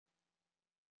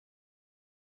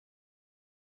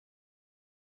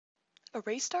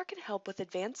ArrayStar can help with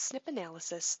advanced SNP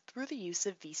analysis through the use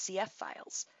of VCF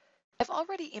files. I've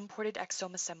already imported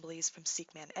exome assemblies from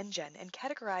SeqMan Engine and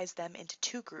categorized them into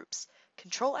two groups,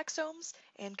 control exomes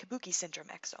and Kabuki syndrome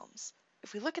exomes.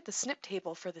 If we look at the SNP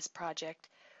table for this project,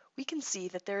 we can see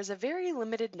that there is a very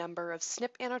limited number of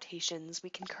SNP annotations we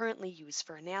can currently use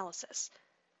for analysis.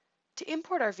 To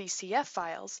import our VCF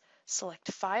files, select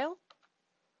File,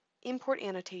 Import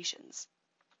Annotations.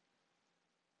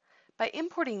 By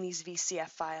importing these VCF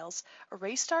files,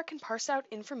 ArrayStar can parse out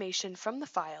information from the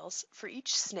files for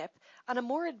each SNP on a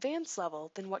more advanced level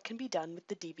than what can be done with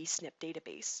the dbSNP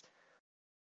database.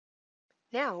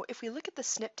 Now, if we look at the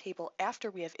SNP table after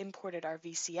we have imported our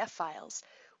VCF files,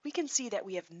 we can see that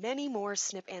we have many more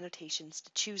SNP annotations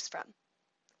to choose from.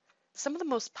 Some of the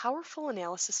most powerful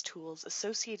analysis tools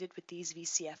associated with these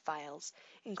VCF files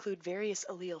include various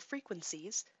allele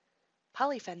frequencies,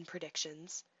 polyphen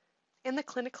predictions, and the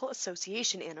clinical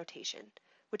association annotation,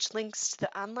 which links to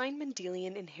the online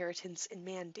Mendelian inheritance in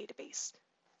man database.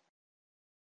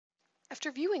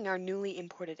 After viewing our newly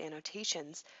imported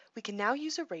annotations, we can now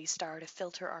use ArrayStar to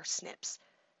filter our SNPs.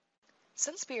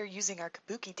 Since we are using our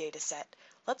Kabuki dataset,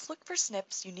 let's look for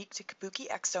SNPs unique to Kabuki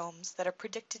exomes that are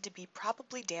predicted to be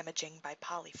probably damaging by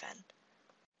polyphen.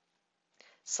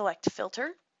 Select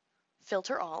Filter,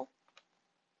 Filter All,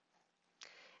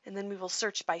 and then we will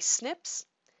search by SNPs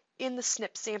in the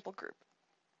SNP sample group.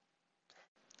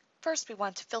 First, we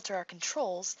want to filter our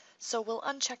controls, so we'll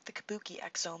uncheck the Kabuki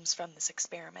exomes from this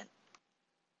experiment.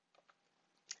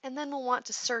 And then we'll want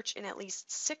to search in at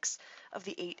least 6 of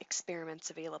the 8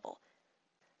 experiments available.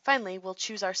 Finally, we'll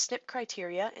choose our SNP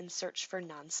criteria and search for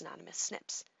non-synonymous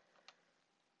SNPs.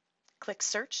 Click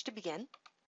Search to begin.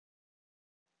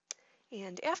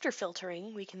 And after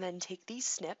filtering, we can then take these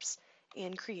SNPs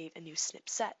and create a new SNP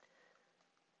set.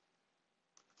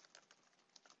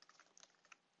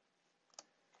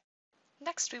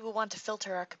 Next, we will want to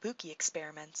filter our Kabuki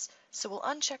experiments, so we'll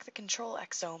uncheck the control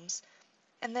exomes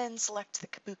and then select the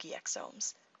Kabuki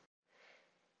exomes.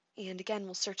 And again,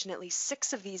 we'll search in at least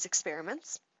 6 of these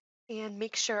experiments and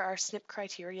make sure our SNP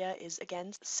criteria is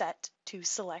again set to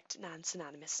select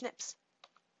non-synonymous SNPs.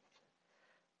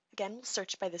 Again, we'll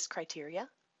search by this criteria.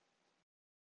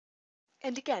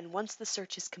 And again, once the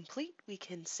search is complete, we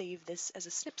can save this as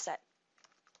a SNP set.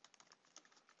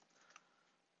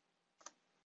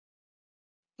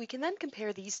 We can then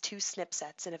compare these two SNP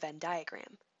sets in a Venn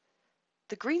diagram.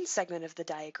 The green segment of the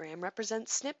diagram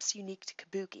represents SNPs unique to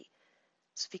Kabuki.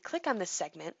 So if we click on this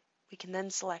segment, we can then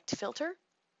select Filter,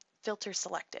 Filter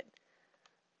Selected.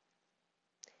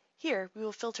 Here, we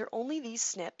will filter only these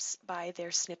SNPs by their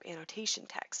SNP annotation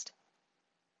text.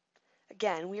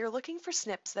 Again, we are looking for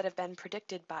SNPs that have been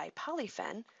predicted by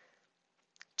polyphen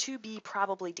to be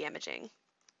probably damaging.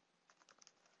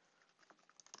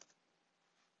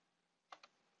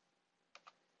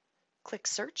 Click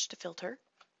Search to filter.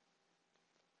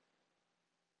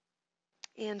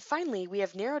 And finally, we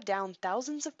have narrowed down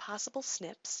thousands of possible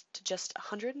SNPs to just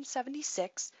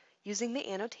 176 using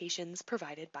the annotations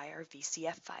provided by our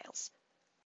VCF files.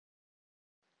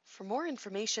 For more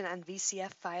information on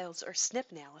VCF files or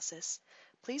SNP analysis,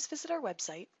 please visit our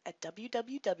website at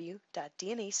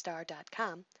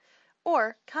www.dnastar.com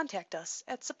or contact us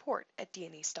at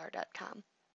support@dnastar.com.